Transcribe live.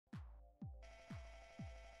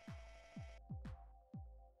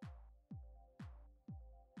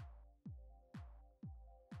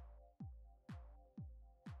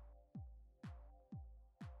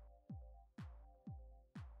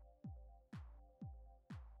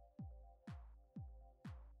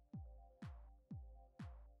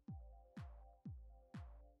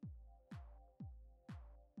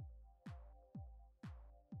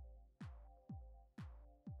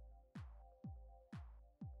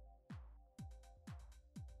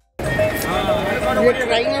We are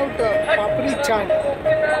trying out paprichat.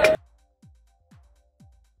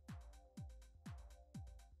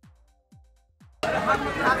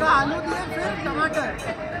 आलू दिए फिर टमाटर।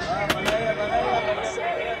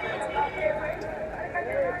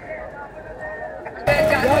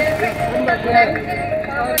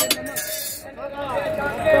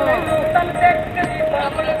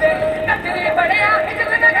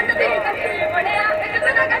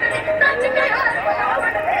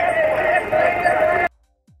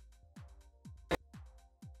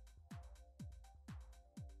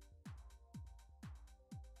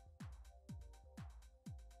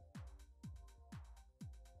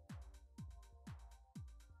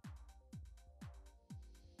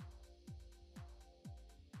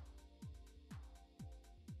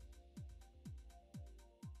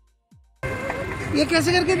 ये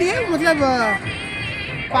कैसे करके दिए, मतलब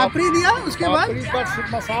पापड़ी दिया उसके बाद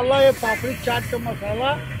मसाला, ये पापड़ी चाट का मसाला,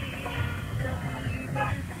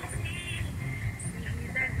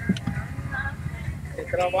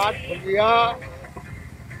 एक बाद भुजिया,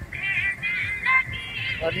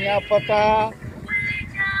 धनिया पत्ता,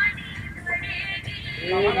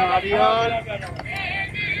 नारियल,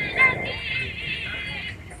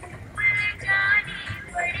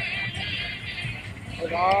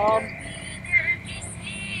 बादाम,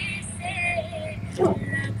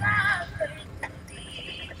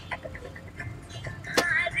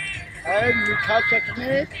 मीठा चटनी,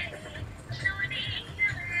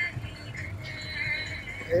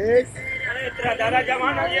 एक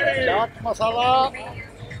चाट मसाला,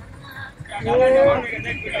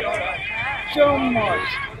 चम्मच।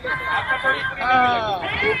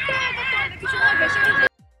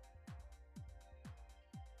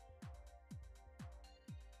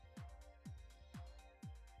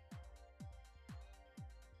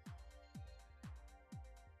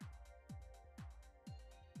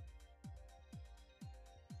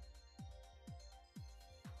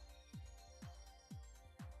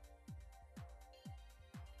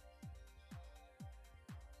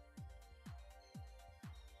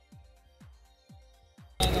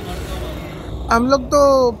 हम लोग तो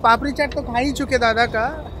पापड़ी चाट तो खा ही चुके दादा का।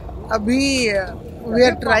 अभी वी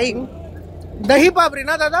आर ट्राइंग दही पापड़ी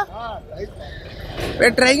ना दादा, वी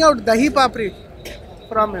आर ट्राइंग आउट दही पापड़ी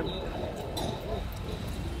from him.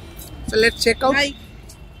 So let's check out.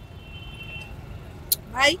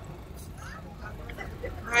 भाई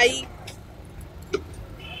भाई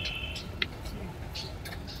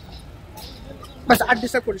बस 8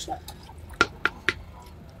 डिस्टर्ब करिस ना।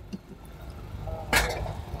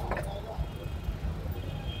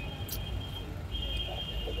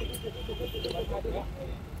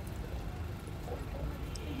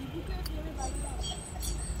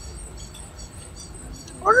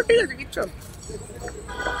 और ठीक है किच्छु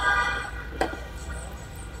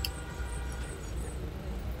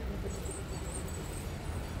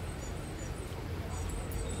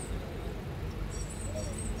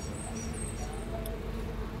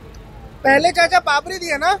पहले चाचा पापड़ी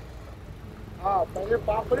दिया ना? हाँ, पहले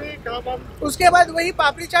पापड़ी, उसके बाद वही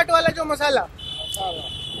पापड़ी चाट वाला जो मसाला।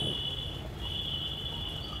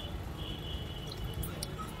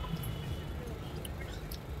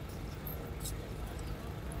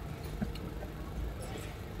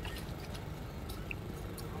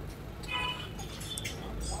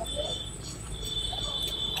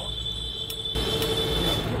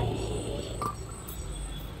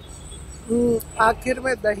 आखिर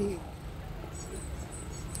में दही।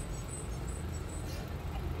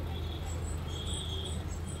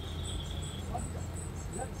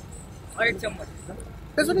 और एक चम्मच।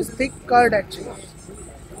 This one is thick curd actually.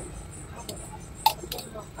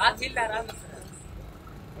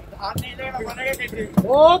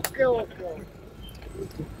 Okay okay.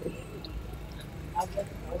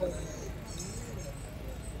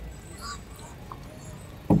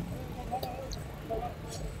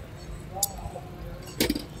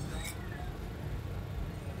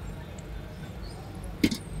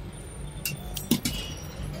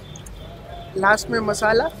 Last में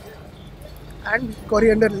मसाला एंड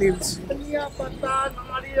कोरिएंडर लीव्स। धनिया पत्ता,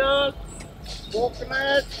 नारियल,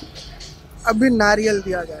 कोकोनट, अभी नारियल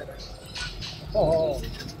दिया जा रहा है।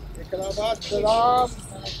 एक बाद बादाम,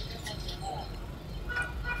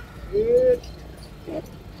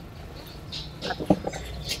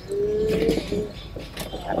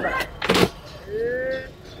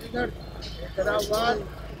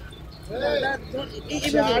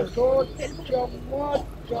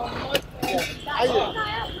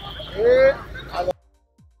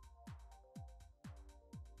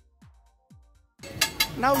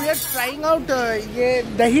 Now we are trying out ये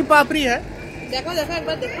दही पापड़ी है। देखो देखो एक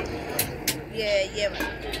बार देखो, ये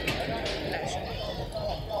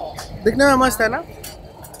दिखने में मस्त है ना।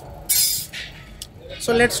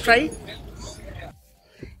 So let's try.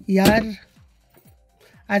 यार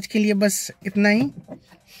आज के लिए बस इतना ही।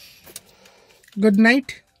 Good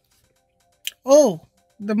night. Oh,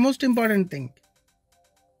 the most important thing,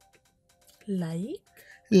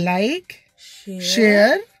 like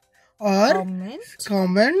share और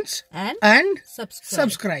कमेंट्स एंड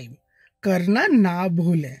सब्सक्राइब करना ना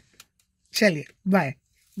भूलें। चलिए bye,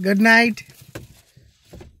 good night.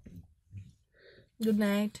 Good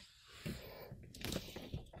night.